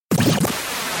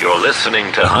You're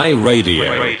listening to High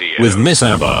Radio with Miss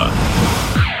Abba.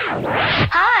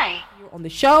 Hi. On the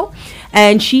show,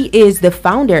 and she is the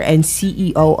founder and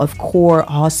CEO of Core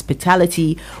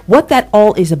Hospitality. What that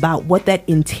all is about, what that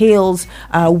entails,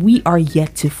 we are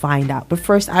yet to find out. But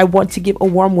first, I want to give a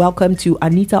warm welcome to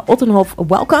Anita Ottenhof.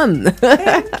 Welcome.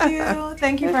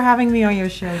 Thank you for having me on your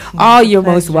show. Oh, you're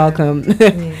most welcome.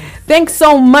 Yes. Thanks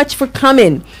so much for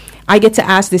coming. I get to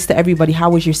ask this to everybody. How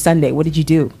was your Sunday? What did you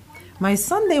do? My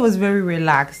Sunday was very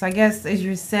relaxed. I guess, as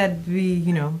you said,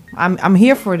 I'm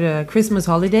here for the Christmas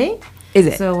holiday. Is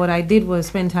it? So what I did was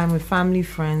spend time with family,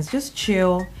 friends, just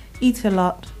chill, eat a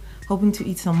lot, hoping to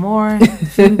eat some more,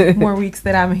 few more weeks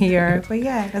that I'm here. But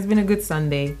yeah, it has been a good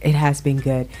Sunday. It has been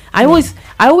good. I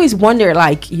always wonder,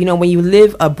 like, when you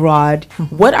live abroad,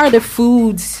 what are the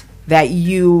foods that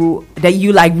you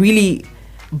like really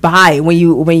buy when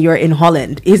you're in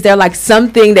Holland? Is there like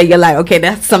something that you're like, okay,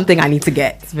 that's something I need to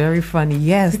get? It's very funny.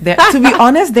 Yes, to be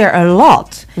honest, there are a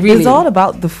lot. Really? It's all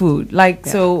about the food.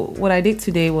 So what I did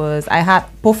today was I had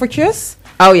poffertjes.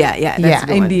 Oh yeah, that's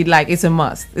yeah, indeed. Like, it's a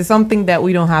must. It's something that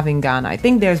we don't have in Ghana. I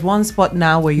think there's one spot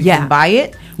now where you can buy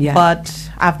it, but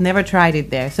I've never tried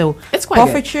it there. So it's quite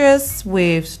poffertjes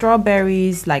with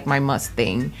strawberries, like my must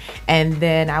thing. And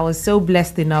then I was so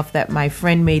blessed enough that my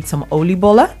friend made some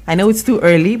oliebolle. I know it's too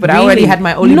early, but I already had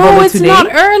my oliebolle today. No, it's not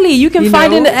early. You can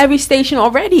find it at every station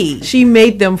already. She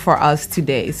made them for us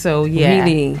today. So yeah,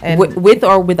 really, with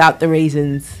or without the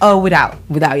raisins? Oh, without,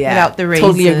 yeah, without the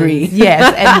raisins. Totally agree.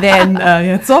 Yes, and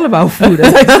then it's all about food,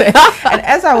 as I say. And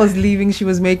as I was leaving, she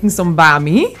was making some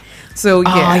bami. So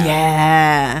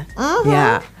yeah. Oh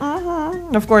yeah.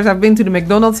 Of course, I've been to the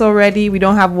McDonald's already. We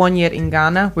don't have one yet in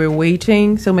Ghana. We're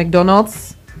waiting. So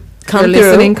McDonald's, come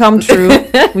true.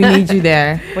 We need you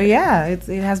there. But yeah, it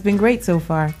has been great so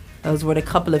far. Those were the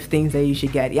couple of things that you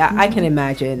should get. Yeah, I can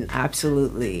imagine.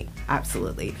 Absolutely.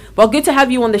 Well, good to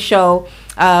have you on the show.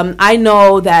 I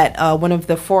know that one of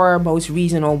the foremost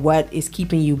reason or what is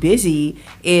keeping you busy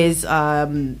is,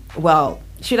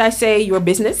 should I say your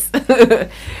business?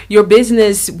 Your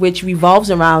business, which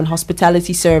revolves around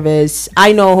hospitality service.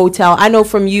 I know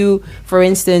from you, for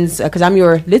instance, because I'm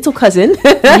your little cousin.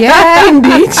 Yeah,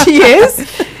 indeed, she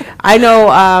is. I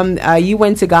know you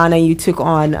went to Ghana, you took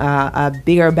on a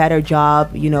bigger, better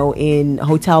job, in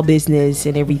hotel business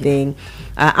and everything.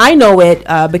 I know it,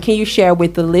 but can you share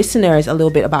with the listeners a little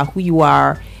bit about who you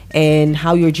are and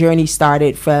how your journey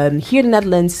started from here in the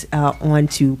Netherlands on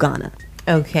to Ghana?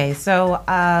 Okay, so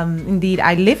indeed,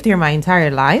 I lived here my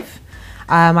entire life.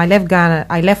 I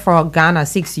left for Ghana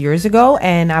 6 years ago,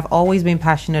 and I've always been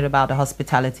passionate about the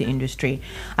hospitality industry.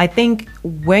 I think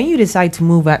when you decide to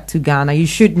move back to Ghana, you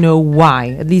should know why,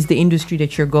 at least the industry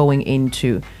that you're going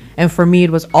into. And for me,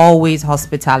 it was always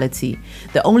hospitality.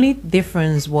 The only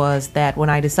difference was that when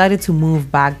I decided to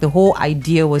move back, the whole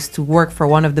idea was to work for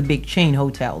one of the big chain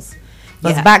hotels.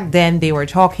 Because back then, they were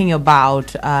talking about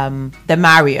the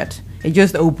Marriott. It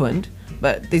just opened.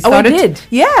 But they started. Oh, it did?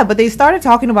 Yeah, but they started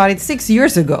talking about it 6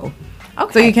 years ago.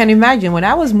 Okay. So you can imagine, when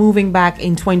I was moving back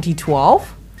in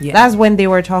 2012, that's when they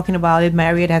were talking about it.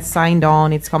 Marriott had signed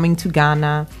on. It's coming to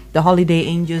Ghana. The Holiday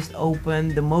Inn just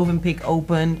opened. The Movenpick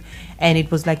opened. And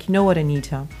it was like, you know what,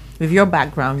 Anita? With your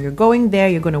background, you're going there.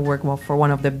 You're going to work for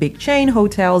one of the big chain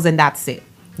hotels, and that's it.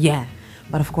 Yeah.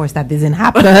 But of course, that didn't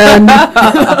happen.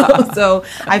 So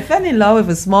I fell in love with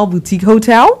a small boutique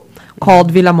hotel called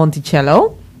Villa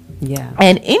Monticello. Yeah.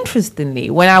 And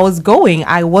interestingly, when I was going,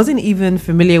 I wasn't even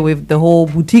familiar with the whole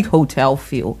boutique hotel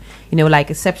feel. Like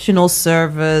exceptional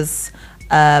service,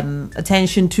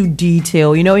 attention to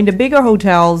detail. In the bigger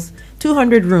hotels,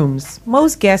 200 rooms.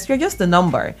 Most guests, you're just a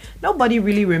number. Nobody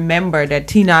really remember that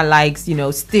Tina likes,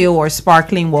 still or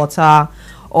sparkling water.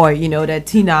 Or, that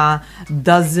Tina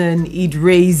doesn't eat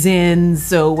raisins.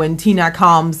 So when Tina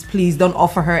comes, please don't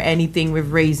offer her anything with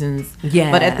raisins.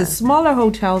 Yeah. But at the smaller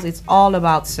hotels, it's all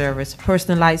about service,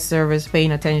 personalized service,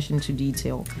 paying attention to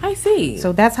detail. I see.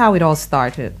 So that's how it all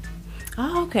started.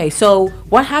 Oh, okay. So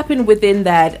what happened within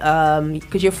that?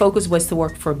 Because your focus was to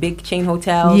work for big chain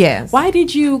hotels. Yes. Why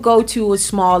did you go to a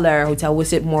smaller hotel?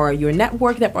 Was it more your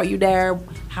network that brought you there?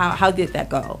 How did that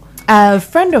go? A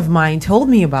friend of mine told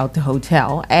me about the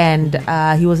hotel, and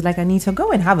he was like, Anita,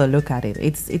 go and have a look at it.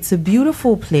 It's a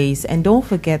beautiful place, and don't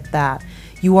forget that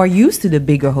you are used to the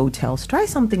bigger hotels. Try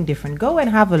something different. Go and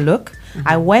have a look. Mm-hmm.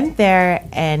 I went there,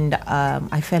 and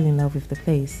I fell in love with the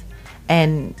place.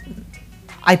 And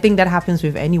I think that happens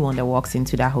with anyone that walks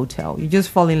into that hotel. You just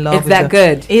fall in love with it. It's that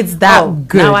good. It's that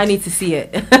good. Now I need to see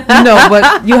it. No,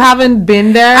 but you haven't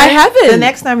been there. I haven't. The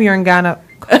next time you're in Ghana,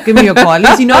 give me a call. At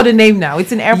least you know the name now.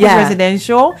 It's an airport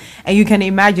residential. And you can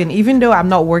imagine, even though I'm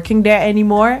not working there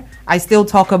anymore, I still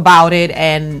talk about it,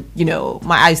 and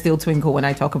my eyes still twinkle when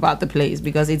I talk about the place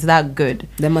because it's that good.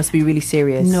 That must be really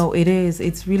serious. No, it is.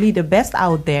 It's really the best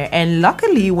out there. And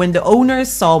luckily, when the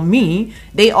owners saw me,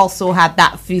 they also had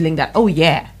that feeling that, oh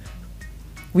yeah,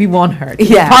 we want her to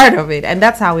be part of it. And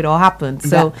that's how it all happened.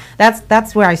 So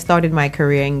that's where I started my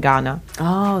career in Ghana.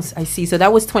 Oh, I see. So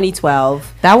that was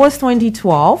 2012. That was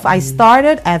 2012. I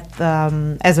started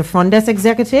as a front desk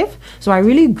executive. So I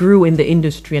really grew in the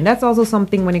industry. And that's also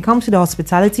something when it comes to the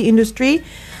hospitality industry.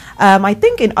 I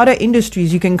think in other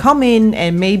industries, you can come in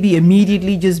and maybe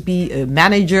immediately just be a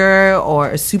manager or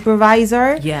a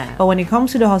supervisor. Yeah. But when it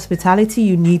comes to the hospitality,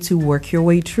 you need to work your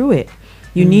way through it.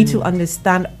 You need to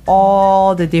understand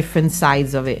all the different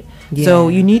sides of it. Yeah. So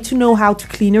you need to know how to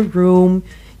clean a room.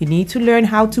 You need to learn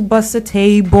how to bus a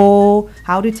table,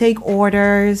 how to take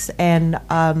orders. And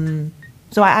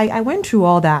so I went through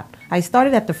all that. I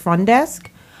started at the front desk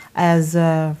as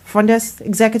a front desk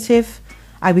executive.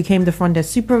 I became the front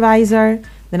desk supervisor.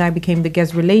 Then I became the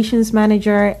guest relations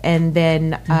manager. And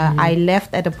then I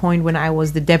left at a point when I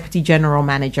was the deputy general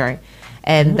manager.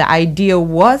 And the idea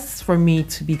was for me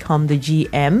to become the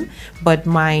GM, but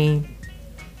I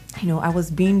was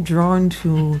being drawn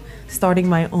to starting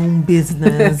my own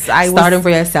business. Starting for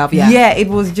yourself, yeah. Yeah, it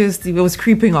was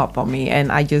creeping up on me,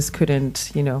 and I just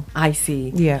couldn't, I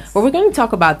see. Yes. Well, we're going to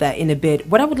talk about that in a bit.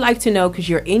 What I would like to know, because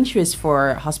your interest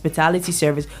for hospitality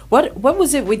service, what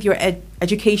was it with your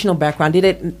educational background?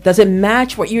 Does it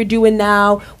match what you're doing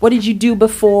now? What did you do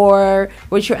before?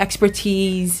 What's your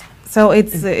expertise? So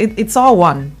it's all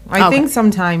one. I think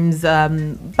sometimes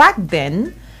back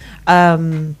then,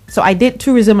 so I did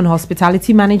tourism and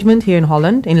hospitality management here in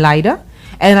Holland, in Leiden.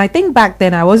 And I think back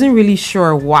then I wasn't really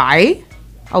sure why.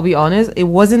 I'll be honest. It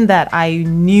wasn't that I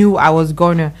knew I was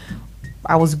going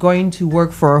to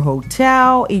work for a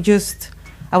hotel.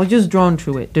 I was just drawn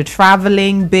to it. The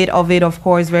traveling bit of it, of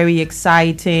course, very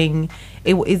exciting.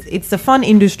 It's a fun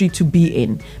industry to be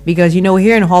in because,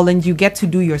 here in Holland, you get to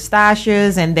do your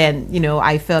stashes. And then,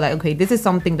 I felt like, okay, this is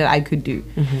something that I could do.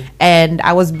 And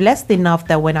I was blessed enough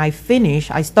that when I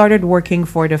finished, I started working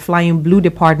for the Flying Blue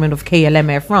department of KLM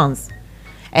Air France.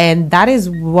 And that is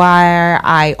where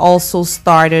I also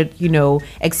started,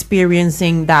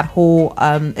 experiencing that whole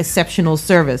exceptional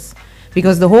service.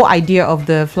 Because the whole idea of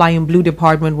the Flying Blue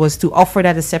department was to offer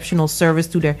that exceptional service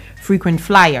to the frequent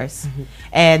flyers.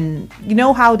 And you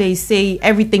know how they say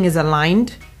everything is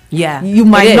aligned? Yeah. You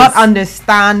might not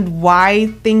understand why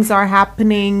things are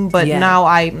happening, but now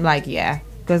I'm like,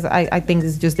 because I think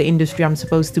it's just the industry I'm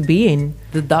supposed to be in.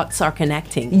 The dots are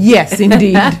connecting. Yes,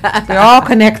 indeed. They're all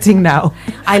connecting now.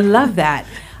 I love that.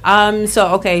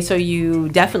 So you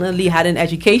definitely had an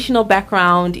educational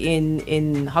background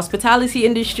in hospitality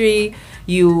industry.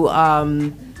 You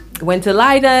went to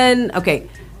Leiden. Okay,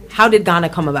 how did Ghana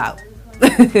come about?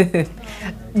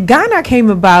 Ghana came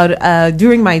about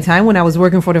during my time when I was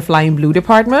working for the Flying Blue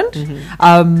department.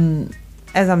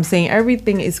 As I'm saying,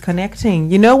 everything is connecting.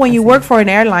 When you work for an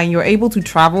airline, you're able to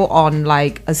travel on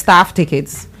like a staff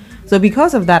tickets. So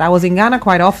because of that, I was in Ghana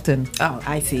quite often. Oh,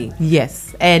 I see.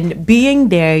 Yes, and being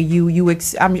there,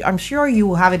 I'm sure you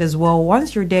will have it as well.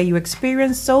 Once you're there, you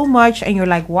experience so much, and you're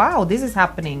like, wow, this is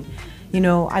happening.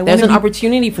 There's an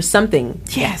opportunity for something.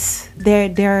 Yes,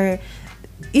 there.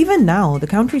 Even now, the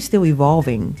country's still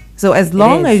evolving. So as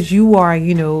long as you are,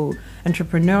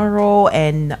 entrepreneurial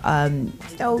and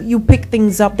you pick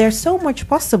things up, there's so much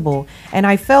possible. And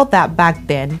I felt that back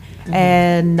then,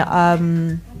 and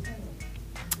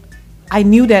I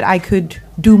knew that I could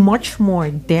do much more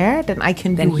there than I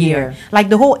can do here. Like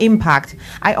the whole impact.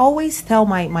 I always tell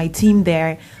my team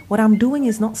there, what I'm doing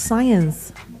is not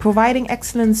science. Providing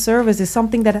excellent service is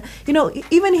something that,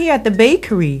 even here at the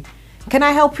bakery, can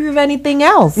I help you with anything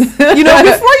else?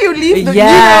 Before you leave the,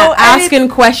 asking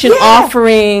question,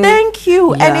 offering. Thank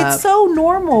you. Yep. And it's so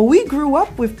normal. We grew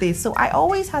up with this. So I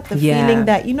always had the feeling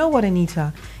that, you know what,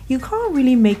 Anita, you can't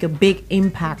really make a big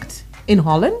impact in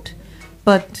Holland.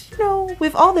 But,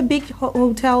 with all the big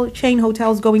chain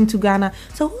hotels going to Ghana,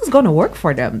 so who's going to work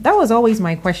for them? That was always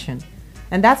my question.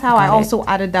 And that's how I also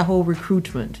added that whole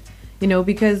recruitment,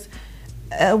 because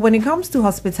when it comes to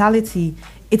hospitality,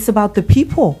 it's about the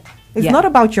people. It's not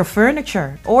about your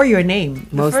furniture or your name.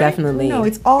 Most definitely.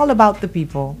 It's all about the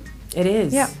people. It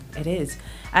is. Yeah. It is.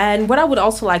 And what I would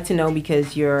also like to know,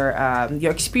 because your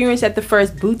experience at the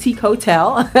first boutique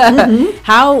hotel,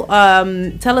 tell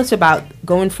us about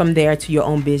going from there to your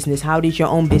own business. How did your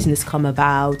own business come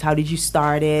about? How did you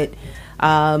start it?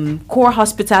 Core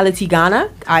Hospitality Ghana.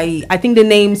 I think the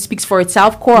name speaks for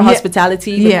itself. Core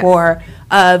Hospitality, the core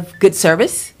of good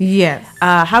service. Yes.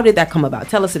 How did that come about?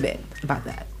 Tell us a bit about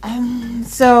that.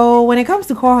 So when it comes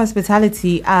to core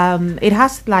hospitality, it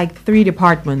has like 3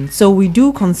 departments. So we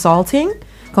do consulting.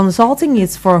 Consulting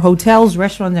is for hotels,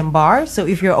 restaurants, and bars. So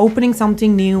if you're opening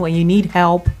something new and you need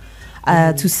help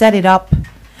to set it up,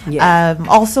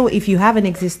 also if you have an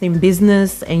existing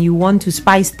business and you want to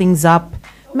spice things up,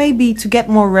 maybe to get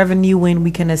more revenue in,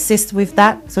 we can assist with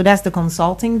that. So that's the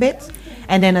consulting bit.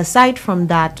 And then aside from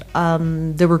that,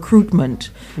 the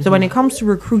recruitment. So when it comes to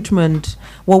recruitment,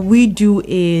 what we do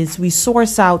is we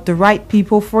source out the right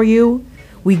people for you.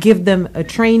 We give them a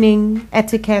training,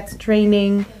 etiquette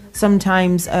training,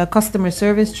 sometimes customer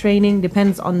service training,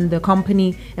 depends on the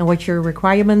company and what your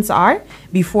requirements are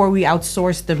before we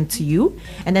outsource them to you.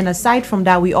 And then aside from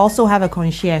that, we also have a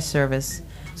concierge service.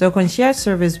 So concierge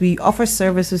service, we offer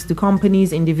services to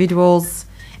companies, individuals,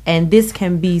 and this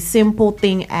can be simple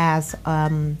thing as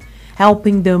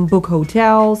helping them book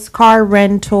hotels, car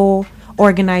rental,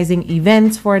 organizing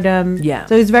events for them. Yeah.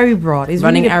 So it's very broad. It's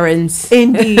running really errands.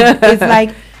 Indeed. It's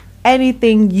like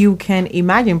anything you can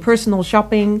imagine. Personal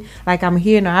shopping. Like I'm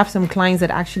here and I have some clients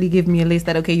that actually give me a list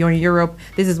that, okay, you're in Europe.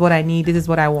 This is what I need. This is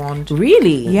what I want.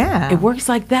 Really? Yeah. It works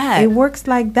like that. It works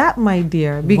like that, my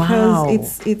dear,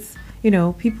 because it's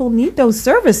people need those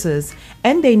services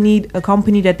and they need a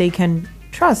company that they can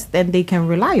trust and they can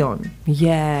rely on.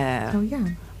 Yeah. So yeah.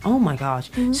 Oh my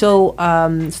gosh. So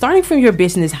starting from your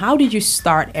business, how did you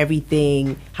start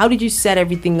everything? How did you set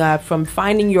everything up from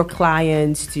finding your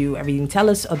clients to everything?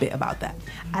 Tell us a bit about that.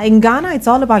 In Ghana, it's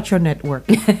all about your network.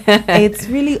 It's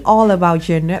really all about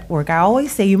your network. I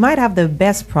always say you might have the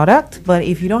best product, but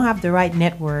if you don't have the right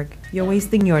network, you're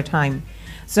wasting your time.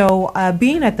 So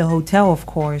being at the hotel, of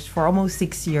course, for almost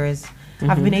 6 years,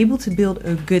 I've been able to build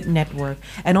a good network,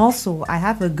 and also I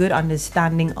have a good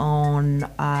understanding on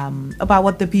about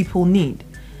what the people need.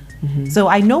 So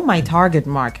I know my target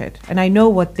market and I know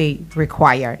what they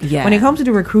require. Yeah. When it comes to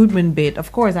the recruitment bit,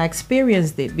 of course, I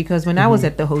experienced it because when I was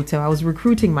at the hotel, I was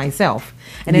recruiting myself.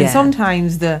 And then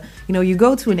sometimes you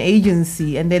go to an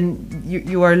agency and then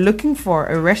you are looking for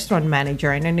a restaurant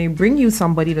manager and then they bring you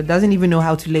somebody that doesn't even know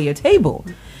how to lay a table.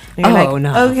 And you're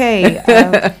no.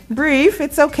 Okay, brief,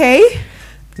 it's okay.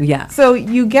 Yeah. So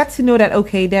you get to know that,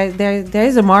 okay, there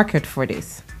is a market for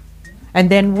this. And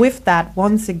then with that,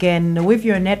 once again, with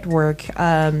your network,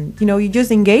 you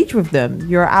just engage with them.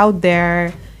 You're out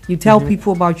there, you tell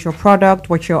people about your product,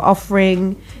 what you're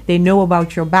offering. They know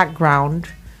about your background.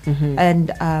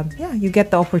 And you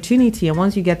get the opportunity. And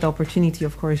once you get the opportunity,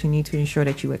 of course, you need to ensure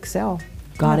that you excel.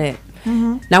 Got it.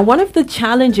 Now, one of the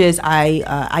challenges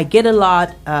I get a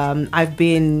lot, I've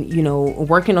been,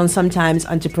 working on sometimes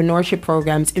entrepreneurship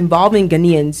programs involving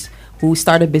Ghanaians who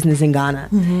start a business in Ghana.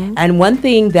 And one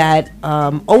thing that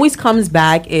always comes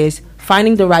back is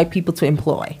finding the right people to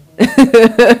employ.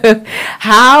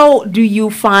 How do you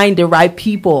find the right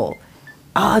people?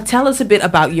 Tell us a bit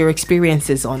about your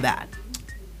experiences on that.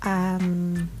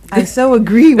 I so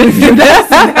agree with you.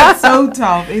 That's so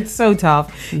tough. It's so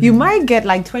tough. You might get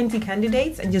like 20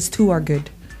 candidates and just 2 are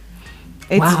good.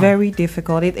 It's very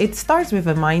difficult. It starts with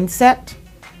a mindset.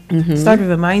 Start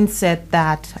with a mindset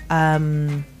that,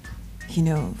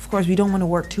 of course, we don't want to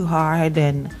work too hard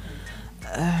and,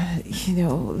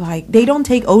 like they don't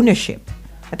take ownership.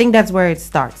 I think that's where it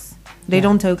starts. They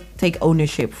don't take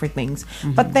ownership for things.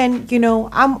 But then,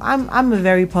 I'm a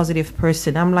very positive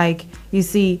person. I'm like, you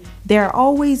see, there are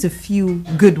always a few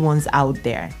good ones out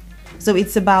there. So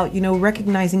it's about,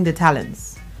 recognizing the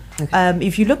talents. Okay.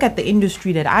 If you look at the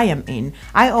industry that I am in,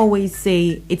 I always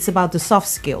say it's about the soft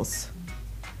skills.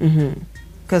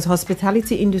 Because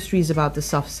hospitality industry is about the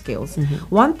soft skills.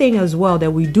 One thing as well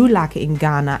that we do lack in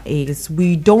Ghana is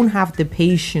we don't have the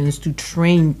patience to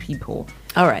train people.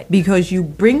 All right. Because you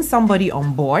bring somebody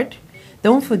on board,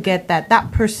 don't forget that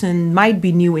that person might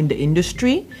be new in the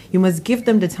industry. You must give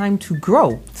them the time to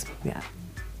grow. Yeah.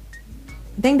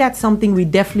 I think that's something we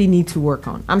definitely need to work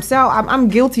on. I'm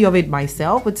guilty of it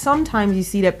myself, but sometimes you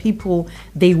see that people,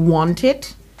 they want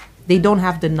it. They don't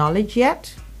have the knowledge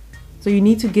yet. So you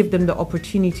need to give them the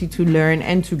opportunity to learn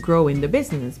and to grow in the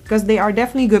business, because there are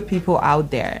definitely good people out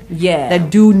there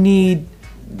that do need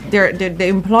the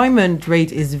employment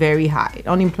rate is very high.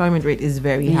 Unemployment rate is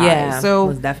very high. Yeah, so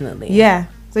most definitely. Yeah.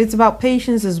 So it's about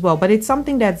patience as well, but it's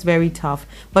something that's very tough.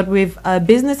 But with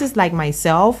businesses like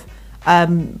myself,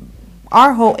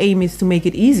 our whole aim is to make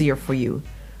it easier for you.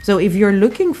 So if you're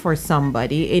looking for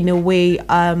somebody, in a way,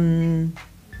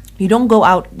 you don't go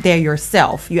out there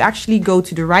yourself. You actually go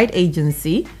to the right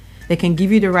agency that can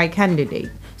give you the right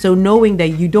candidate. So knowing that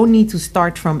you don't need to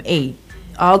start from A.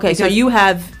 Okay, so you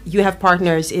have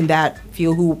partners in that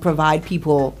field who provide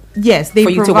people Yes, they for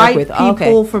you to provide work with.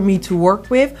 people for me to work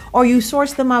with, or you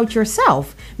source them out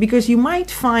yourself, because you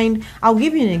might find. I'll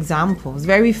give you an example. It's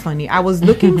very funny. I was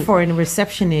looking for a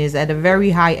receptionist at a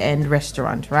very high-end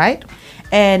restaurant, right?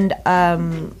 And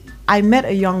I met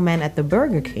a young man at the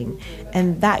Burger King,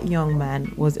 and that young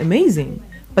man was amazing.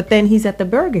 But then he's at the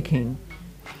Burger King.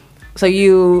 So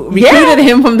you recruited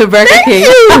him from the Burger King.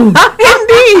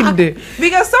 Indeed.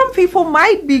 Because some people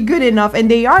might be good enough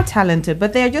and they are talented,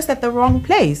 but they are just at the wrong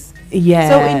place. Yeah.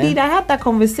 So indeed, I had that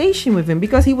conversation with him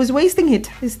because he was wasting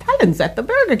his talents at the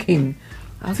Burger King.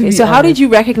 Okay. So how did you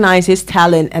recognize his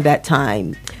talent at that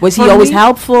time? Was he For always me,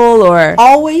 helpful or?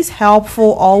 Always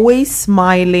helpful, always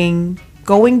smiling,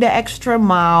 going the extra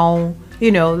mile,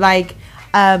 like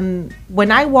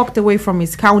when I walked away from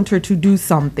his counter to do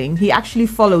something, he actually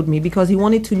followed me because he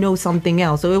wanted to know something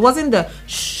else. So it wasn't the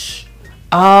shh.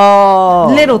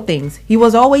 Oh. Little things. He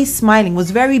was always smiling,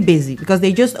 was very busy because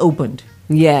they just opened.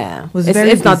 Yeah. Was very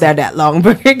it's not busy. that long,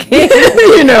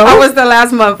 BurgerKing. I was the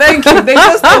last month. Thank you. They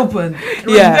just opened. It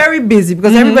was Yeah. very busy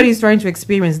because everybody's trying to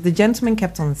experience. The gentleman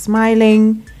kept on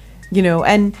smiling,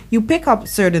 and you pick up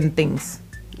certain things.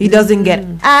 He doesn't get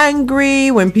angry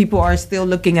when people are still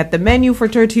looking at the menu for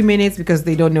 30 minutes because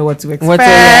they don't know what to expect,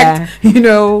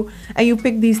 and you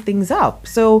pick these things up.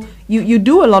 So you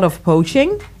do a lot of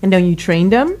poaching and then you train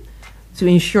them to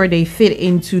ensure they fit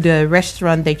into the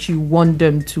restaurant that you want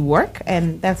them to work,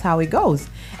 and that's how it goes.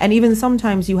 And even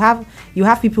sometimes you have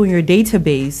people in your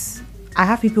database. I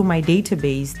have people in my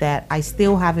database that I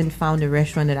still haven't found a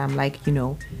restaurant that I'm like,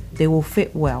 they will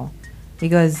fit well,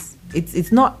 because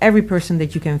it's not every person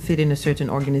that you can fit in a certain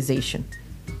organization.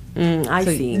 I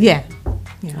see. Yeah.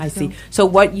 I see. So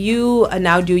what you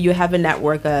now do, you have a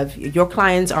network of your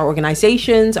clients are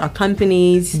organizations, are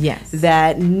companies Yes.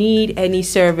 that need any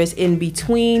service in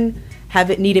between,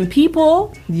 needing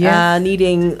people, Yes.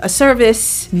 needing a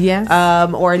service, Yes.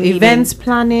 or needing Events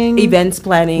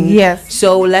planning. Yes.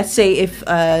 So let's say if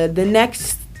the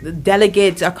next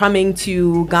delegates are coming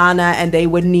to Ghana and they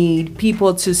would need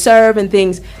people to serve and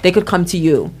things, they could come to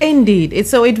you. Indeed.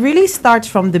 It really starts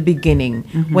from the beginning.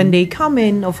 When they come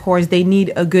in, of course, they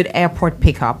need a good airport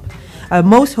pickup.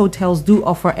 Most hotels do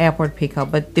offer airport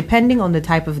pickup, but depending on the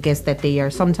type of guest that they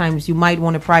are, sometimes you might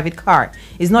want a private car.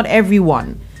 It's not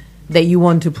everyone that you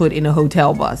want to put in a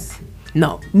hotel bus.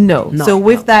 No. So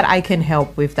with that, I can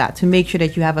help with that to make sure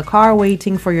that you have a car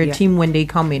waiting for your team when they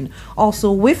come in.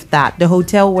 Also with that, the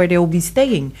hotel where they will be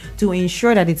staying, to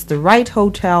ensure that it's the right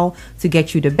hotel to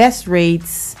get you the best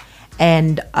rates.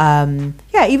 And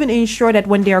even ensure that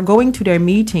when they are going to their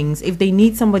meetings, if they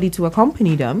need somebody to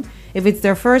accompany them, if it's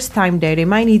their first time there, they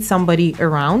might need somebody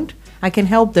around. I can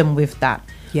help them with that.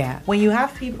 Yeah. When you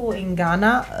have people in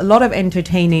Ghana, a lot of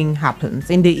entertaining happens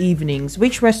in the evenings.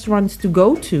 Which restaurants to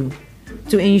go to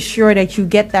ensure that you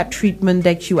get that treatment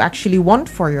that you actually want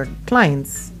for your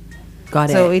clients. Got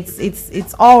it. So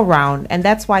it's all round, and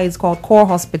that's why it's called core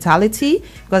hospitality,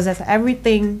 because that's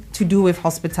everything to do with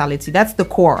hospitality. That's the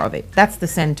core of it. That's the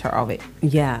center of it.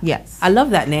 Yeah. Yes. I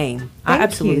love that name. I Thank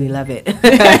absolutely you. love it.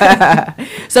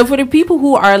 So for the people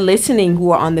who are listening,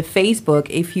 who are on the Facebook,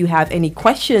 if you have any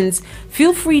questions,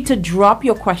 feel free to drop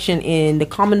your question in the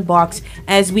comment box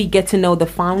as we get to know the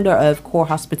founder of Core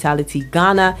Hospitality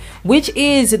Ghana, which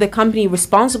is the company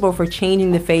responsible for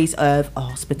changing the face of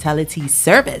hospitality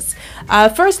service.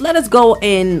 First, let us go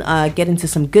and get into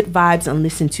some good vibes and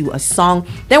listen to a song.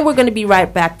 Then we're going to be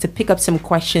right back to pick up some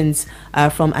questions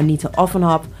from Anita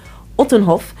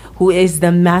Ottenhof, who is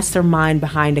the mastermind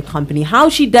behind the company. How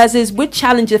she does this, which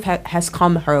challenges has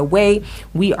come her way.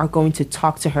 We are going to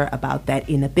talk to her about that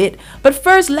in a bit. But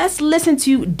first, let's listen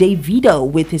to Davido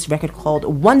with his record called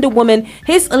Wonder Woman,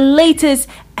 his latest,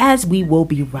 as we will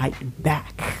be right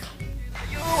back.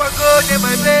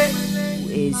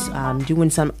 Is doing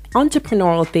some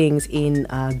entrepreneurial things in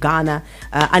Ghana.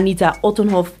 Anita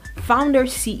Ottenhof, founder,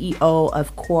 CEO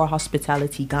of Core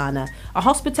Hospitality Ghana, a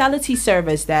hospitality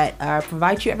service that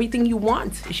provides you everything you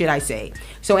want, should I say.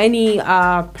 So any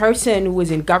person who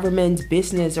is in government,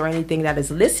 business, or anything that is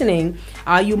listening,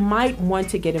 you might want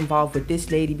to get involved with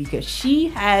this lady, because she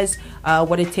has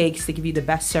what it takes to give you the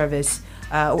best service,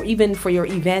 or even for your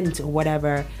event or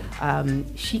whatever.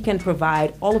 She can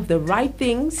provide all of the right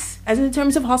things as in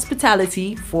terms of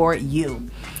hospitality for you.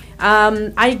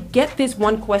 I get this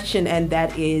one question, and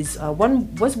that is, what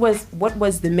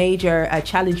was the major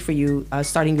challenge for you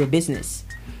starting your business?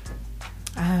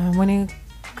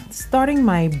 Starting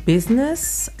my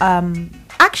business,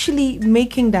 actually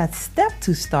making that step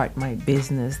to start my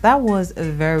business, that was a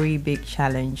very big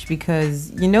challenge,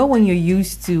 because when you're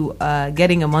used to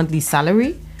getting a monthly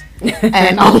salary,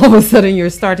 and all of a sudden you're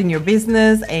starting your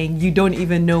business and you don't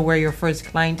even know where your first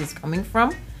client is coming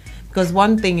from. Because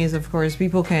one thing is, of course,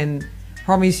 people can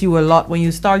promise you a lot when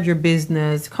you start your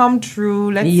business. Come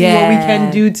true, let's see what we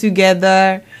can do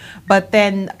together. But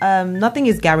then nothing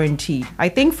is guaranteed. I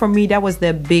think for me, that was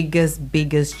the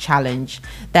biggest challenge.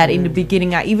 That in the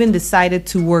beginning, I even decided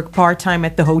to work part-time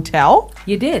at the hotel.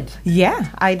 You did? Yeah,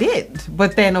 I did.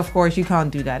 But then, of course, you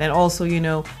can't do that. And also, you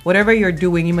know, whatever you're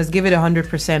doing, you must give it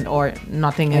 100% or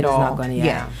nothing at all. Not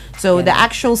gonna, So the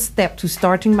actual step to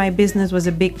starting my business was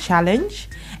a big challenge.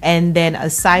 And then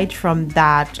aside from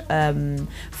that,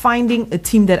 finding a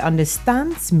team that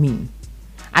understands me.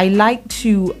 I like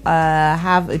to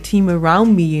have a team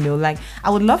around me, you know, like I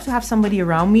would love to have somebody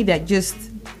around me that just,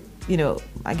 you know,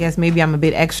 I guess maybe I'm a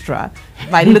bit extra.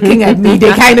 By looking at me,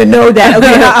 they kind of know that,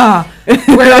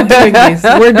 okay, we're not doing this,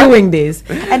 we're doing this.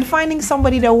 And finding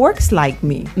somebody that works like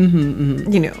me,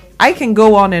 you know, I can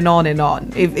go on and on and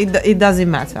on. It doesn't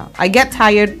matter. I get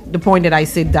tired the point that I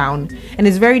sit down. And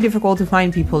it's very difficult to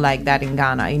find people like that in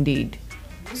Ghana, indeed.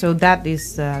 So that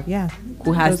is,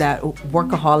 who has that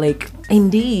workaholic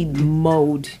indeed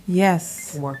mode.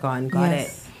 Yes. To work on. Got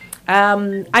it.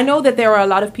 I know that there are a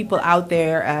lot of people out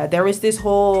there. There is this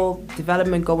whole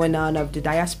development going on of the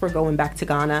diaspora going back to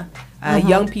Ghana.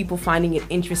 Young people finding it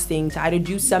interesting to either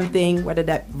do something, whether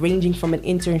that ranging from an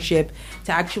internship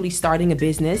to actually starting a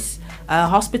business.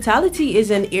 Hospitality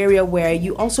is an area where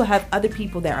you also have other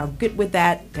people that are good with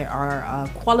that, that are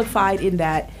qualified in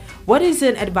that. What is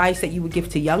an advice that you would give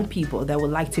to young people that would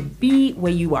like to be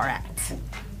where you are at?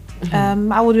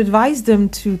 I would advise them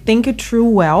to think it through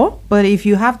well, but if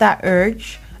you have that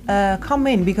urge, come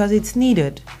in because it's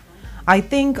needed. I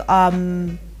think,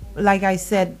 like I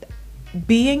said,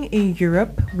 being in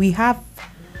Europe, we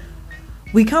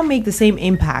can't make the same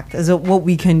impact as what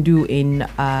we can do in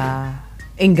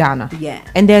Ghana. Yeah.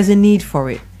 And there's a need for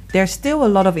it. There's still a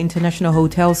lot of international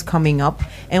hotels coming up,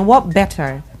 and what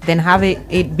better than have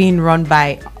it being run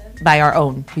by our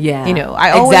own. Yeah. You know,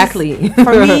 exactly.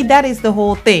 For me, that is the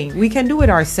whole thing. We can do it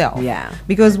ourselves. Yeah.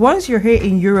 Because once you're here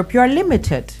in Europe, you're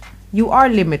limited. You are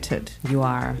limited. You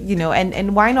are. You know,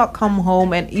 and why not come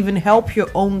home and even help your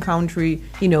own country,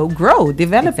 you know, grow,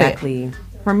 develop it.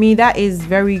 For me, that is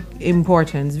very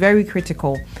important. It's very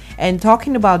critical. And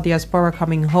talking about diaspora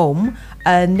coming home,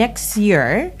 next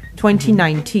year,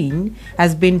 2019,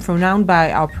 has been pronounced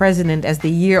by our president as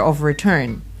the year of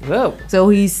return. Whoa. So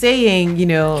he's saying, you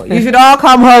know, you should all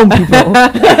come home, people.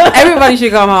 Everybody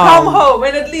should come home. Come home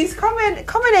and at least come and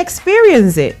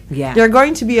experience it. Yeah. There are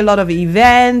going to be a lot of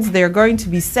events. There are going to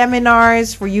be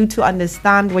seminars for you to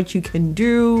understand what you can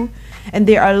do. And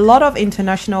there are a lot of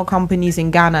international companies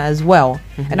in Ghana as well.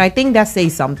 And I think that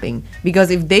says something. Because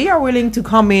if they are willing to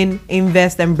come in,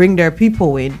 invest, and bring their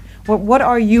people in, what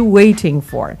are you waiting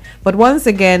for? But once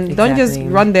again, don't just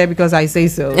run there because I say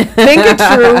so. Think it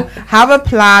through. Have a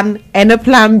plan and a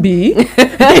plan B. You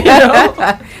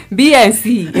know? B and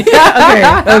C.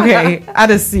 Okay.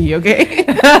 Add a C, okay?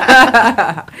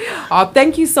 Oh,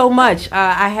 thank you so much.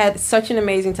 I had such an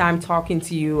amazing time talking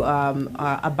to you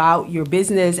about your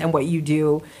business and what you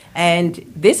do. And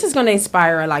this is going to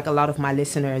inspire like a lot of my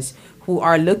listeners who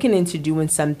are looking into doing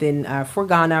something for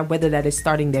Ghana, whether that is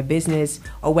starting their business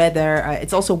or whether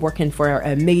it's also working for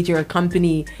a major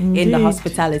company in the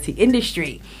hospitality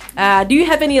industry. Do you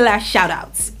have any last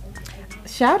shout-outs?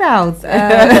 Shout-outs?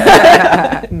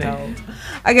 No.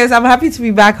 I guess I'm happy to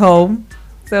be back home.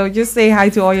 So just say hi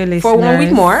to all your listeners. For 1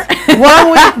 week more.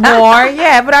 1 week more,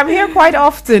 yeah. But I'm here quite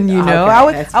often, you know.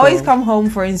 Okay, I always come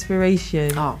home for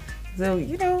inspiration. Oh. So,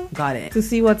 you know, got it. To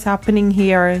see what's happening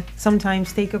here.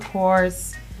 Sometimes take a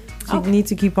course. You need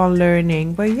to keep on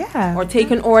learning. But yeah. Or take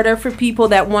an order for people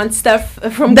that want stuff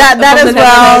from that from as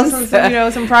well. Some, you know,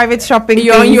 some private shopping.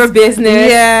 You're on your business.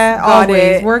 Yeah, got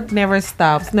always. It. Work never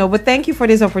stops. No, but thank you for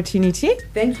this opportunity.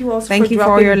 Thank you also Thank you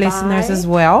for your listeners as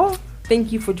well.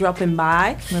 Thank you for dropping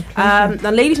by. My pleasure.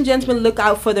 Now, ladies and gentlemen, look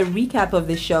out for the recap of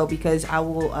this show because I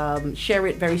will share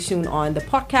it very soon on the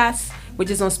podcast, which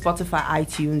is on Spotify,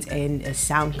 iTunes, and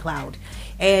SoundCloud.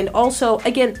 And also,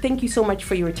 again, thank you so much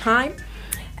for your time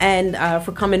and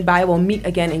for coming by. We'll meet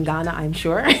again in Ghana, I'm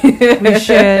sure. We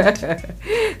should.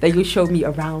 That you show me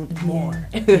around more.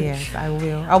 Yes, I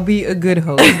will. I'll be a good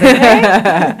host.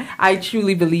 Okay? I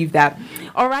truly believe that.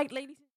 All right, ladies.